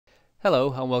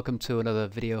Hello and welcome to another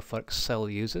video for Excel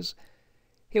users.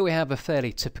 Here we have a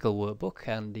fairly typical workbook,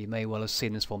 and you may well have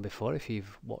seen this one before if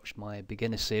you've watched my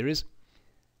beginner series.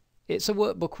 It's a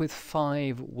workbook with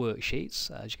 5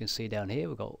 worksheets. As you can see down here,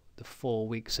 we've got the 4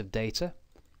 weeks of data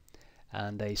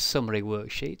and a summary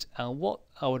worksheet. And what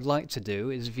I would like to do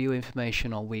is view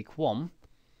information on week 1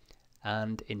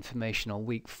 and information on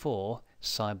week 4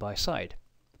 side by side.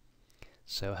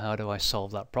 So how do I solve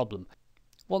that problem?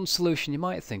 One solution you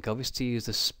might think of is to use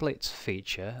the split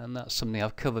feature, and that's something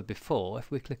I've covered before.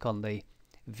 If we click on the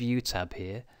View tab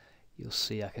here, you'll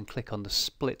see I can click on the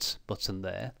Split button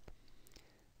there,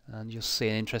 and you'll see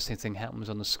an interesting thing happens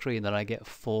on the screen, that I get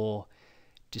 4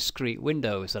 discrete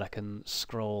windows that I can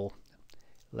scroll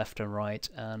left and right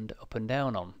and up and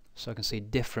down on. So I can see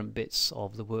different bits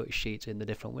of the worksheet in the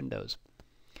different windows.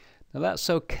 Now that's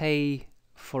okay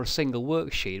for a single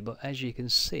worksheet, but as you can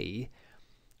see,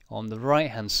 on the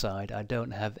right hand side I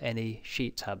don't have any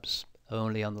sheet tabs,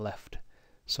 only on the left.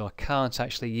 So I can't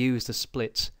actually use the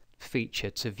split feature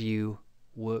to view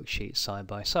worksheets side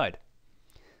by side.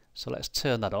 So let's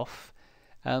turn that off.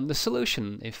 And the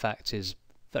solution in fact is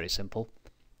very simple.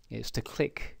 It's to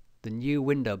click the New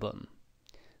Window button.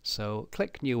 So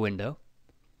click New Window,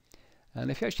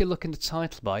 and if you actually look in the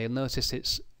title bar, you'll notice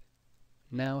it's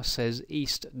now says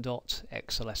east.xls2,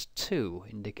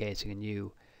 indicating a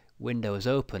new window is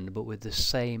opened but with the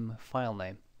same file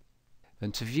name.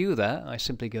 And to view that, I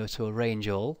simply go to Arrange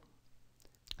All,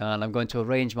 and I'm going to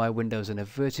arrange my windows in a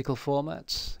vertical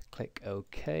format. Click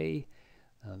OK,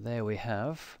 and there we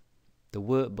have the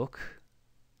workbook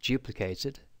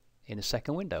duplicated in a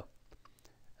second window.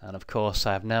 And of course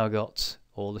I've now got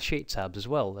all the sheet tabs as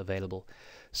well available.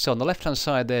 So on the left hand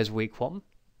side there's week 1.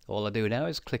 All I do now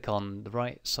is click on the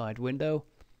right side window,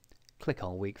 click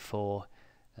on week 4,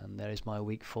 and there is my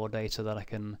week 4 data that I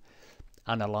can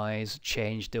analyze,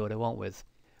 change, do what I want with.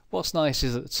 What's nice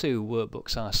is that the 2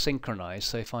 workbooks are synchronized,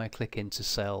 so if I click into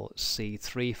cell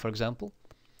C3 for example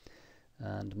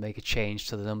and make a change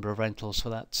to the number of rentals for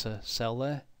that cell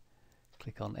there,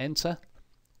 click on enter,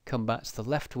 come back to the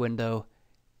left window,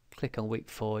 click on week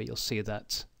 4, you'll see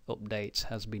that update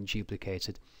has been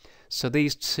duplicated. So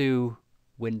these 2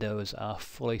 windows are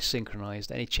fully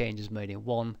synchronized. Any changes made in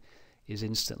one is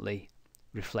instantly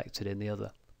reflected in the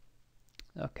other.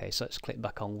 Okay, so let's click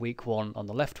back on week 1 on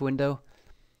the left window.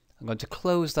 I'm going to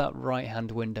close that right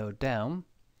hand window down,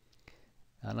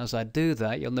 and as I do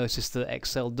that you'll notice that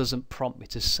Excel doesn't prompt me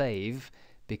to save,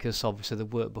 because obviously the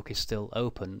workbook is still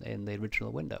open in the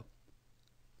original window.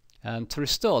 And to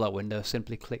restore that window,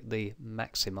 simply click the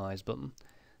Maximize button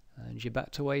and you're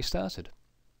back to where you started.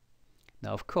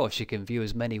 Now of course you can view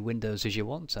as many windows as you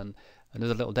want, and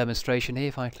another little demonstration here.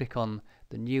 If I click on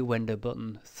the New Window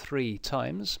button 3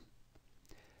 times,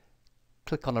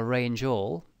 click on Arrange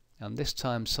All, and this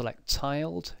time select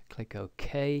Tiled, click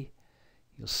OK,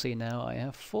 you'll see now I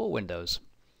have 4 windows.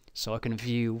 So I can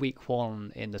view week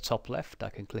 1 in the top left, I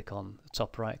can click on the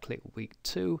top right, click week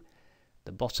 2,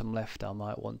 the bottom left I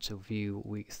might want to view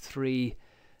week 3,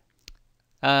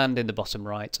 and in the bottom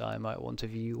right I might want to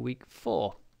view week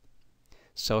 4.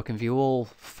 So I can view all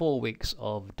 4 weeks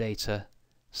of data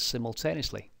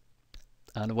simultaneously.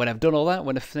 And when I've done all that,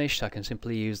 when I've finished, I can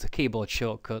simply use the keyboard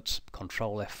shortcut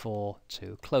Control F4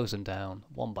 to close them down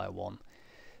one by one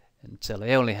until I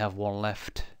only have 1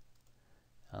 left,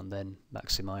 and then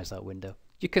maximize that window.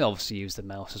 You can obviously use the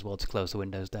mouse as well to close the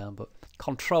windows down, but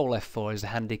Control F4 is a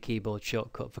handy keyboard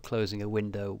shortcut for closing a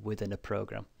window within a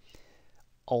program.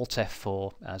 Alt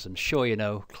F4, as I'm sure you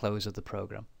know, close of the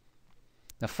program.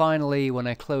 Now finally, when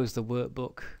I close the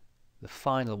workbook, the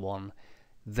final one,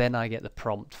 then I get the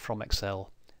prompt from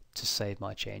Excel to save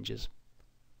my changes.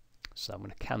 So I'm going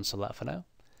to cancel that for now.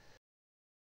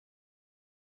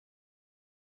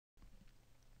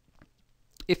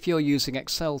 If you're using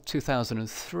Excel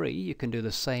 2003, you can do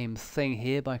the same thing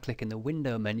here by clicking the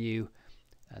Window menu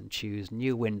and choose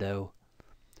New Window,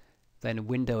 then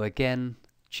Window again,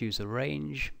 choose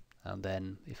Arrange, and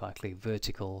then if I click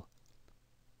Vertical,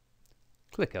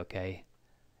 click OK,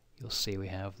 you'll see we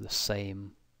have the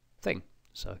same thing.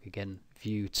 So I can again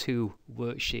view 2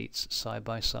 worksheets side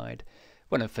by side.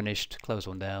 When I'm finished, close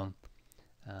one down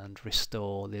and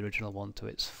restore the original one to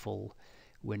its full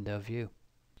window view.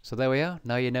 So there we are.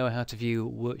 Now you know how to view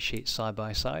worksheets side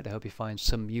by side. I hope you find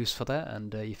some use for that,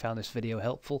 and you found this video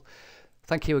helpful.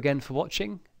 Thank you again for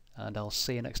watching, and I'll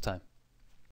see you next time.